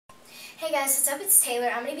Hey guys, what's up? It's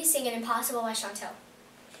Taylor. I'm going to be singing Impossible by Shontelle.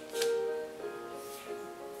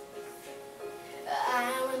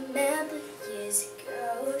 I remember years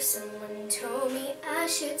ago, someone told me I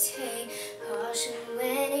should take caution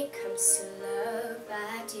when it comes to love.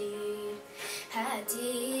 I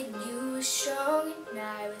did. You were strong and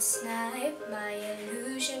I was naive. My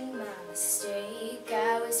illusion, my mistake.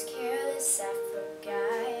 I was careless, I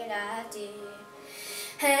forgot I did.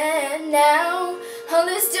 And now, all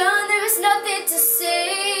is done, there is nothing to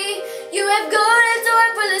say. You have gone and so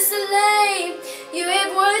effortlessly lame. You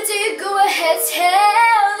have words to go ahead,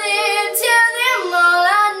 tell them all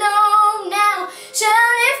I know now.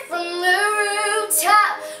 Shout it from the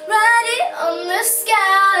rooftop, write it on the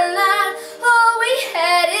skyline. All we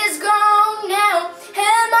had is gone now,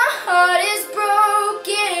 and my heart is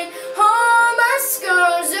broken. All my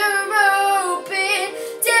scars are open.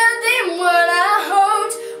 Tell them what I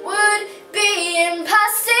hoped would be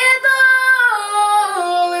impossible.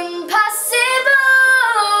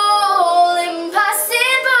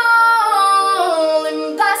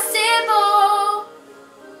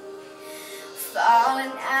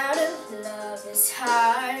 Falling out of love is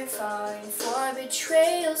hard, falling for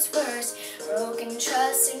betrayal's worse. Broken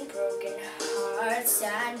trust and broken hearts,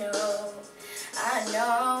 I know,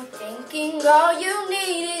 thinking all you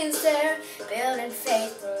need is there. Building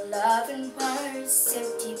faithful love and words,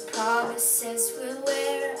 empty promises will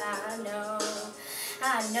wear. I know,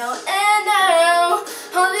 and now,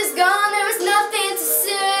 all is gone, there is nothing to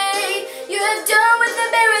say. You have done with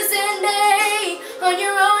embarrassing me. On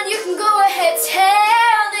your own, you can go ahead, tell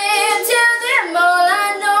them all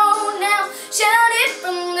I know now. Shout it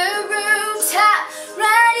from the rooftop,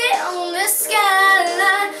 write it on the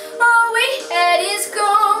skyline. All we had is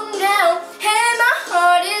gone now, and my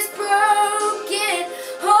heart is broken.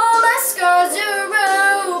 All my scars are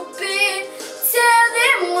open. Tell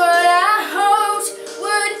them what I hoped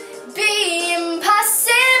would be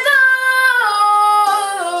impossible.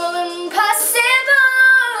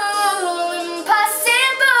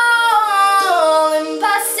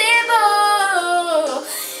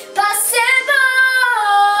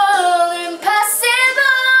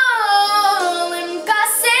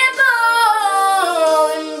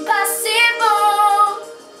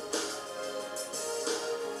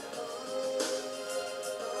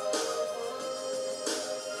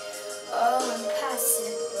 Oh,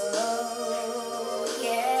 impossible,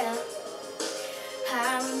 yeah. I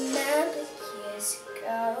remember years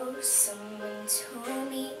ago, someone told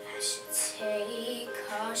me I should take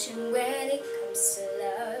caution when it comes to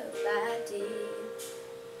love. I did.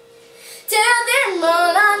 Tell them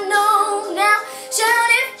all I know now.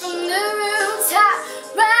 Shout it from the rooftop,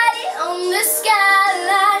 write it on the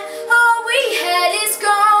skyline. All we had is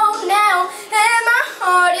gone now, and my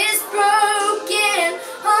heart is broken.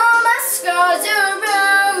 All my scars are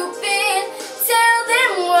open. Tell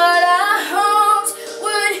them what I hoped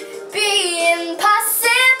would be impossible.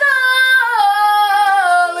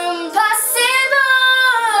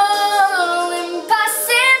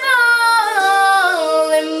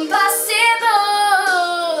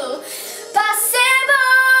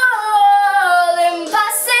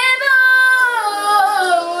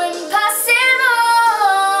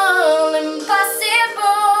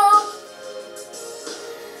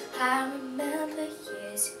 I remember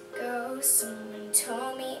years ago, someone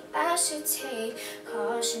told me I should take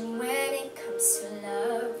caution when